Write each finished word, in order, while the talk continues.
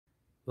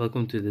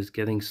Welcome to this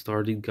getting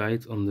started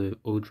guide on the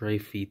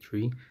ODrive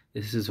V3.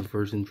 This is a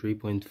version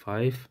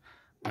 3.5.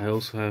 I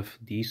also have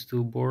these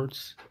two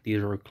boards.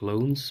 These are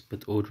clones,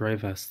 but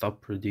ODrive has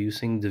stopped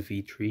producing the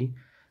V3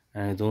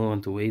 and I don't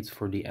want to wait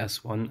for the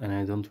S1 and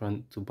I don't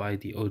want to buy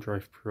the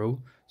ODrive Pro.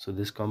 So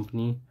this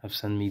company have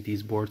sent me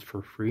these boards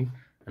for free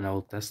and I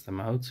will test them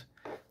out.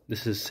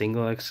 This is a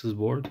single axis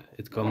board.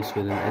 It comes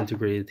with an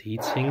integrated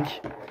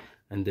heatsink,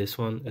 and this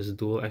one is a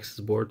dual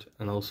axis board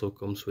and also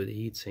comes with a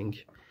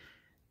heatsink.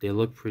 They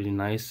look pretty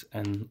nice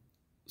and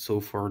so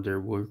far they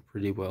work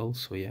pretty well,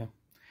 so yeah.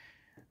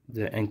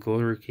 The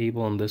encoder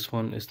cable on this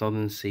one is not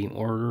in the same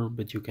order,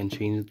 but you can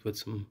change it with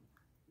some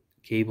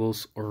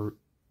cables or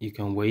you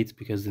can wait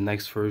because the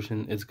next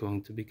version is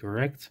going to be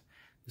correct.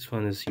 This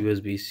one is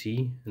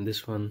USB-C and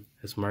this one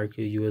has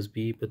micro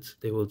USB, but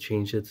they will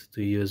change it to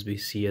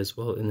USB-C as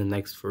well in the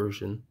next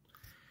version.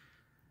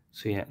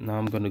 So yeah, now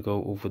I'm gonna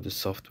go over the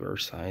software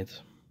side.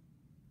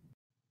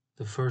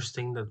 The first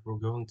thing that we're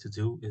going to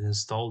do is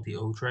install the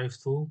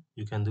ODrive tool.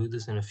 You can do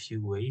this in a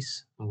few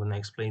ways. I'm going to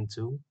explain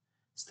two.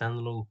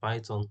 Standalone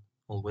Python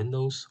on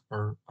Windows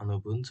or on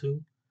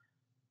Ubuntu.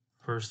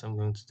 First I'm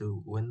going to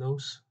do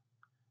Windows.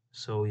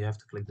 So you have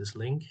to click this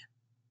link.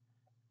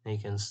 And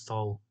you can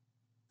install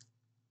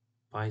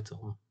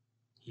Python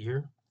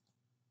here.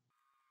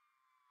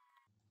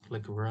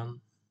 Click Run.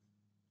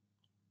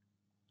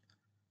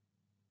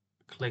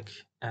 Click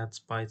Add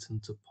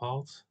Python to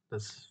Pod.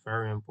 That's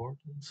very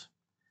important.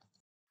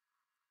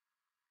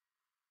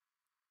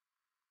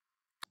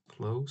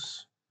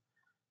 Close.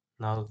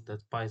 Now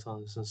that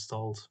Python is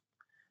installed,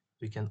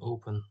 we can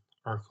open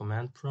our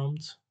command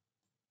prompt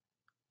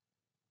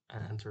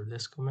and enter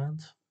this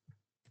command.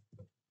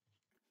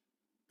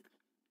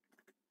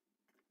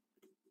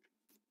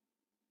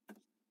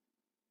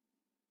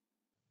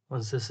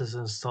 Once this is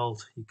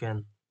installed, you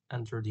can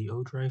enter the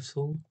ODrive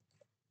tool.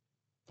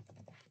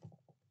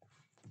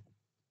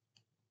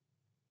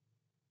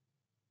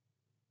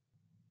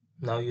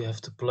 Now you have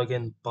to plug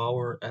in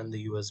power and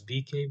the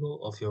USB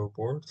cable of your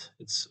board.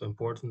 It's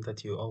important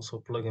that you also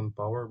plug in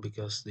power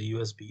because the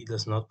USB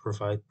does not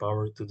provide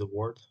power to the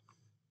board.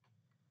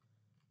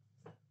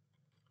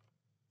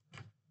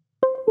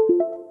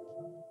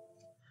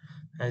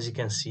 As you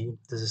can see,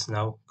 this is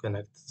now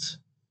connected.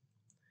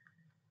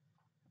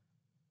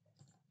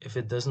 If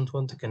it doesn't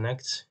want to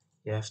connect,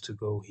 you have to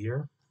go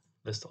here,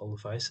 list all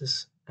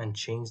devices, and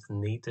change the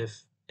native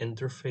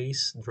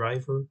interface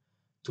driver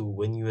to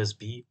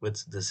WinUSB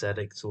with the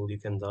ZX tool. You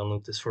can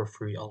download this for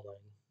free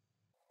online.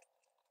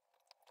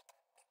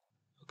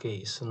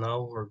 Okay, so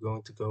now we're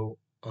going to go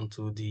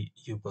onto the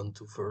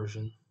Ubuntu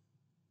version.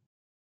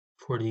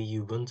 For the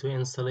Ubuntu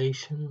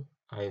installation,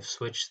 I have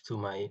switched to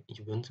my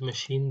Ubuntu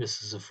machine.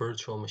 This is a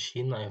virtual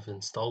machine. I have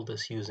installed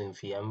this using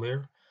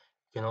VMware.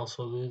 You can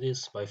also do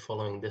this by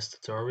following this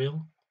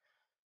tutorial.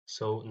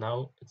 So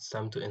now it's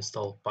time to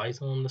install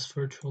Python on this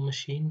virtual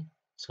machine.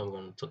 So I'm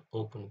going to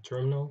open the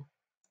terminal,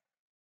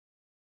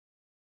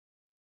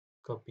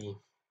 copy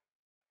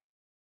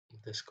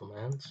this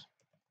command.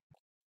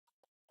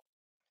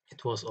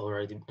 It was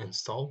already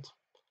installed.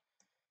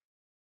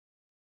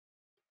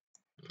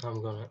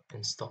 I'm going to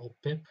install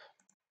pip.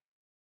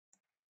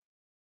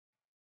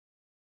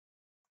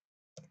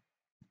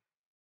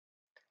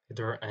 If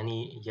there are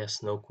any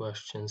yes/no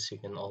questions, you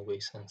can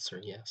always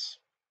answer yes.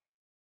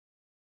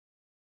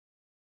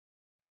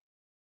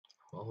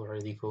 I'm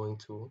already going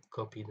to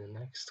copy the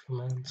next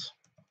command.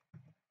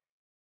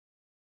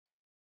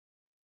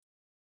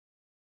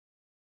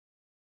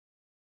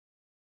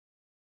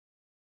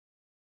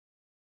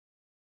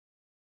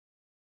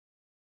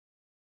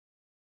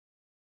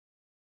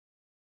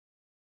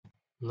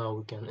 Now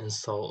we can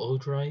install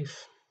ODrive.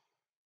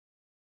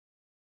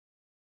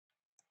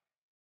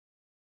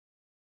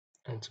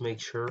 And to make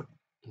sure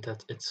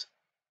that it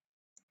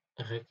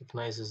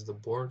recognizes the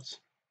board,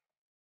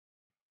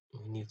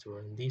 we need to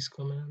run these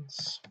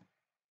commands.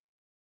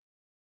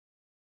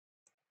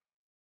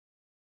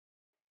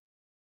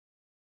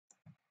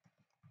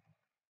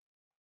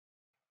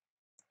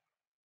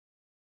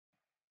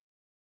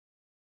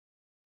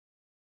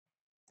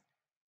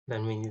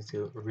 Then we need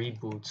to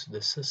reboot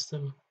the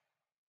system.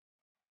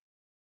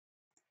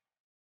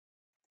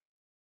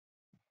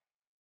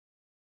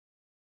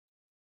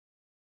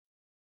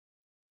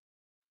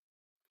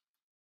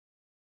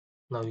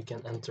 Now we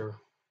can enter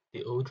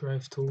the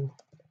ODrive tool.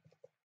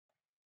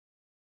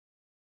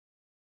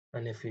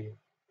 And if we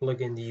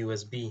plug in the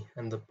USB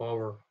and the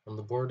power on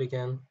the board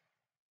again,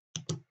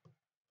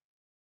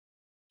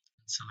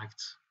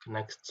 select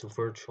connect to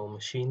virtual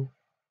machine,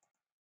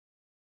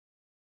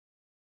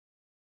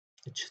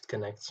 it should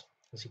connect,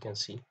 as you can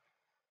see.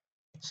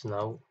 So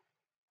now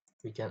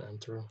we can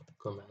enter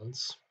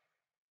commands.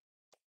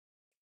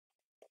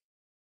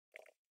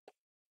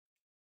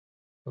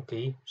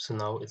 Okay, so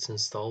now it's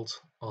installed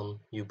on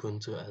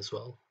Ubuntu as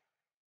well.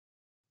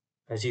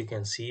 As you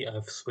can see,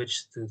 I've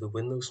switched to the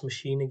Windows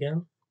machine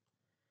again.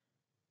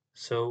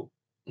 So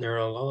there are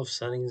a lot of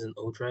settings in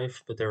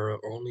ODrive, but there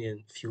are only a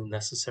few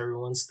necessary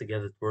ones to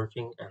get it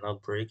working and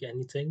not break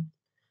anything.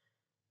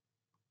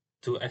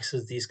 To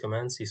access these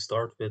commands, you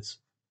start with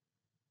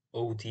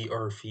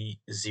ODrive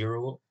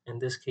V0 in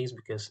this case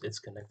because it's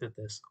connected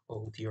as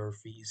ODrive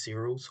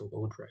V0, so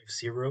ODrive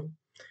 0.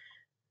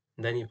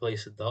 Then you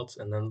place a dot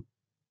and then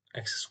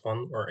axis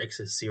 1 or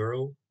axis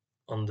 0.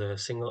 On the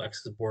single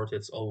axis board,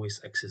 it's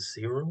always axis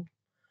 0.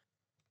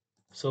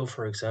 So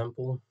for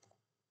example,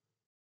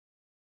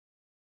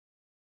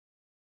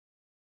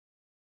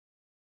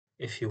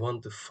 if you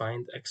want to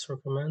find extra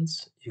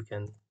commands, you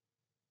can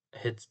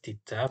hit the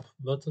tab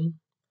button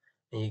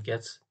and you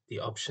get the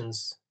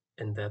options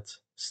in that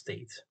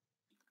state.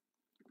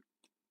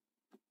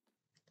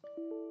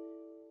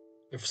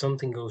 If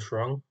something goes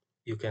wrong,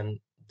 you can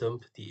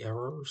dump the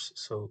errors.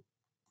 So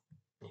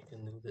you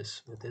can do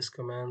this with this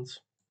command,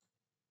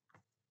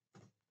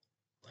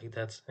 like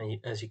that. And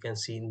as you can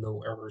see,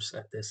 no errors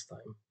at this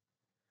time.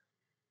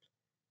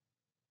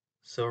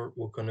 So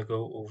we're gonna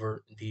go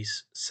over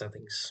these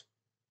settings.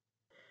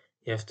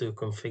 You have to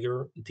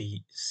configure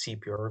the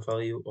CPR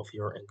value of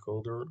your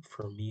encoder.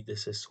 For me,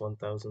 this is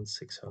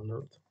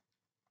 1600.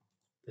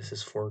 This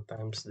is 4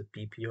 times the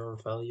PPR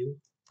value.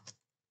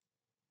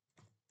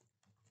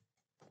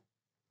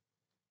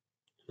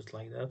 Just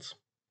like that.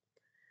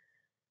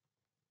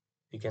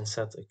 You can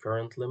set a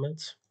current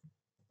limit.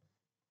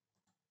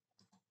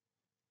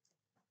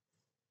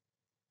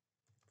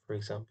 For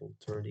example,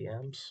 30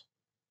 amps.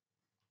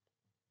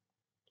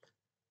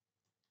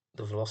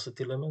 The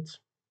velocity limit.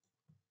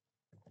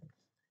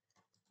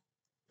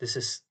 This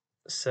is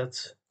set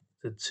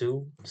to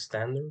 2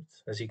 standard,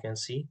 as you can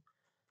see,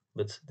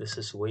 but this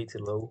is way too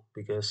low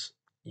because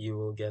you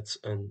will get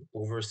an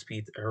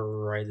overspeed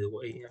error right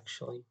away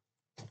actually.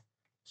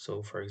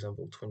 So for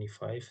example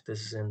 25,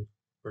 this is in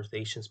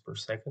rotations per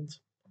second.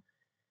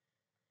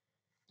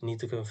 You need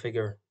to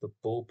configure the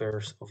pole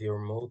pairs of your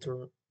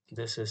motor.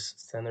 This is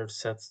standard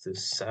set to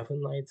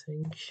 7, I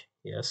think.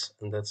 Yes,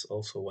 and that's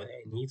also what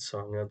I need, so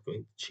I'm not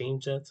going to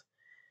change that.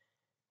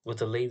 With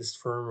the latest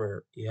firmware,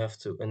 you have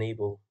to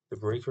enable the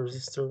brake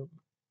resistor.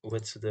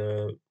 With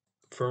the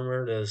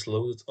firmware that is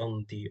loaded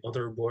on the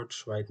other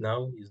boards right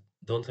now, you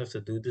don't have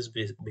to do this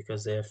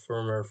because they have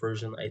firmware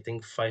version, I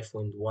think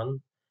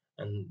 5.1,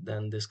 and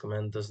then this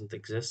command doesn't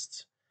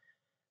exist.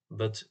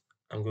 But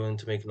I'm going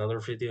to make another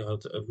video how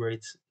to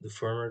upgrade the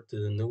firmware to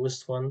the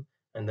newest one,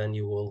 and then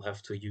you will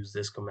have to use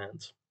this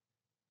command.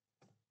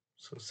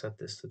 So set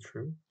this to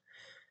true.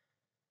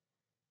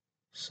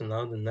 So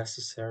now the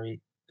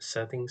necessary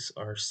settings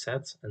are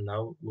set, and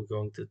now we're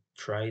going to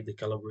try the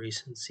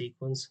calibration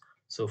sequence.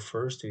 So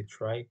first we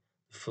try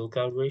the full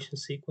calibration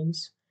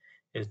sequence.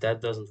 If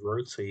that doesn't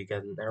work, so you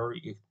get an error,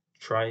 you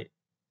try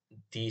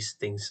these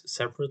things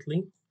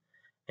separately,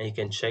 and you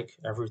can check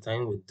every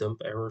time with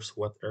dump errors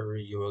what error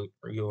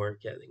you are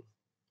getting.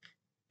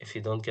 If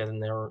you don't get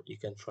an error, you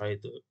can try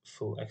the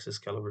full axis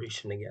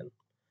calibration again.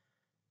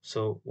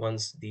 So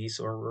once these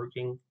are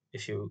working,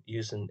 if you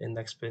use an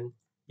index pin,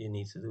 you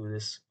need to do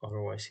this,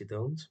 otherwise you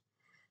don't.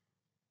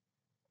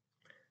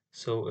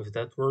 So if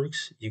that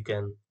works, you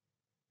can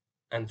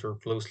enter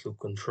closed loop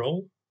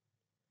control.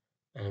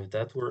 And if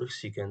that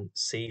works, you can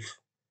save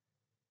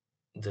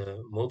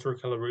the motor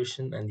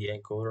calibration and the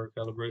encoder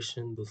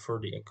calibration. But for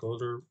the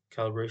encoder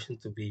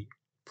calibration to be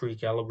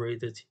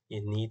pre-calibrated,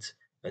 you need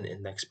an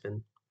index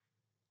pin.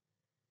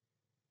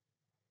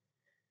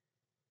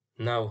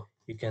 Now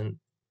you can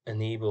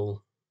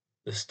enable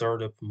the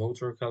startup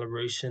motor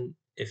calibration.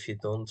 If you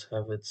don't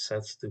have it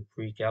set to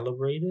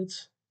pre-calibrated,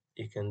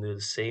 you can do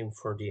the same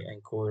for the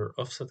encoder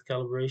offset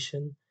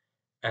calibration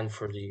and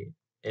for the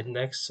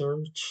index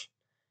search.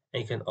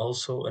 And you can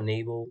also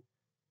enable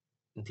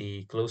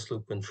the closed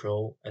loop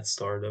control at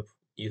startup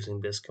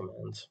using this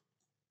command.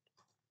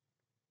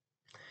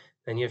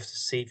 Then you have to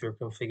save your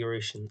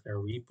configuration and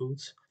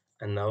reboot,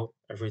 and now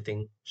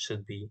everything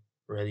should be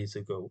ready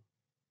to go.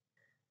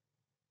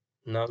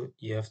 Now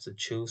you have to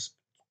choose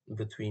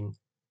between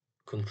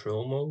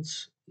control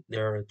modes.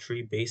 There are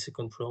 3 basic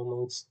control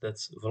modes.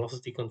 That's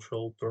velocity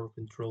control, torque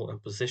control,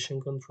 and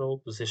position control.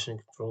 Position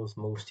control is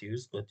most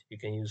used, but you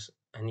can use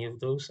any of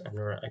those, and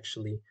there are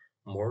actually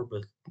more,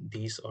 but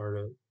these are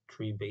the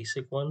 3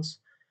 basic ones.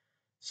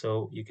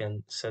 So you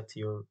can set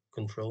your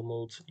control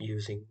mode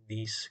using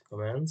these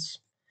commands,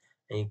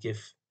 and you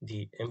give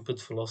the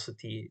input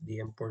velocity, the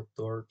input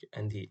torque,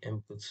 and the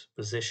input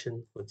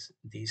position with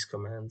these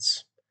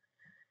commands.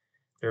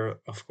 There are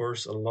of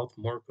course a lot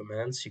more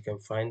commands. You can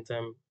find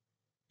them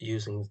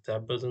using the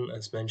tab button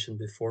as mentioned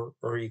before,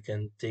 or you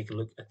can take a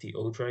look at the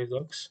ODrive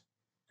docs.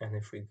 And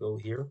if we go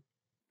here,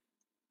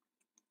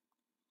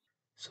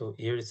 so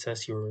here it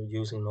says you're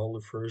using an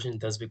older version.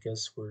 That's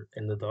because we're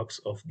in the docs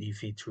of the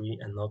V3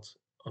 and not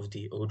of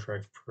the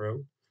ODrive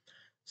Pro.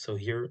 So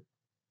here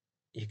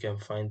you can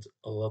find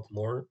a lot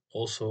more,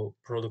 also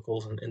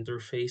protocols and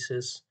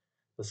interfaces.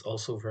 That's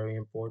also very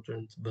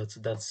important, but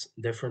that's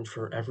different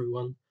for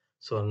everyone,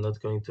 so I'm not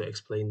going to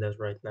explain that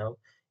right now.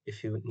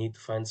 If you need to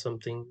find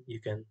something, you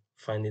can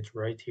find it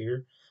right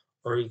here,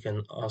 or you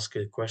can ask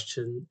a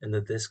question in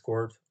the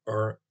Discord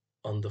or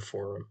on the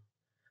forum.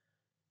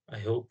 I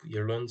hope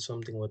you learned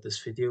something with this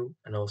video,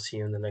 and I'll see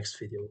you in the next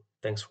video.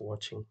 Thanks for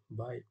watching.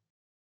 Bye.